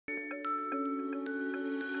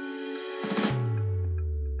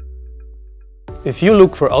If you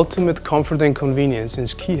look for ultimate comfort and convenience in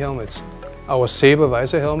ski helmets, our Savor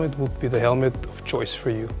Visor helmet would be the helmet of choice for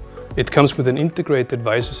you. It comes with an integrated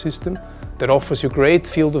visor system that offers you great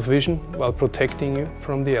field of vision while protecting you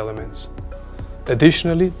from the elements.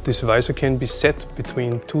 Additionally, this visor can be set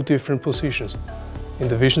between two different positions. In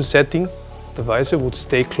the vision setting, the visor would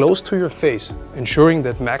stay close to your face, ensuring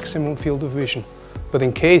that maximum field of vision. But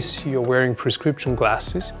in case you're wearing prescription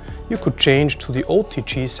glasses, you could change to the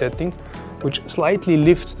OTG setting, which slightly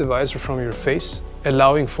lifts the visor from your face,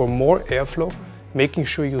 allowing for more airflow, making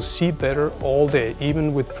sure you see better all day,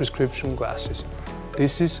 even with prescription glasses.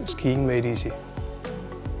 This is skiing made easy.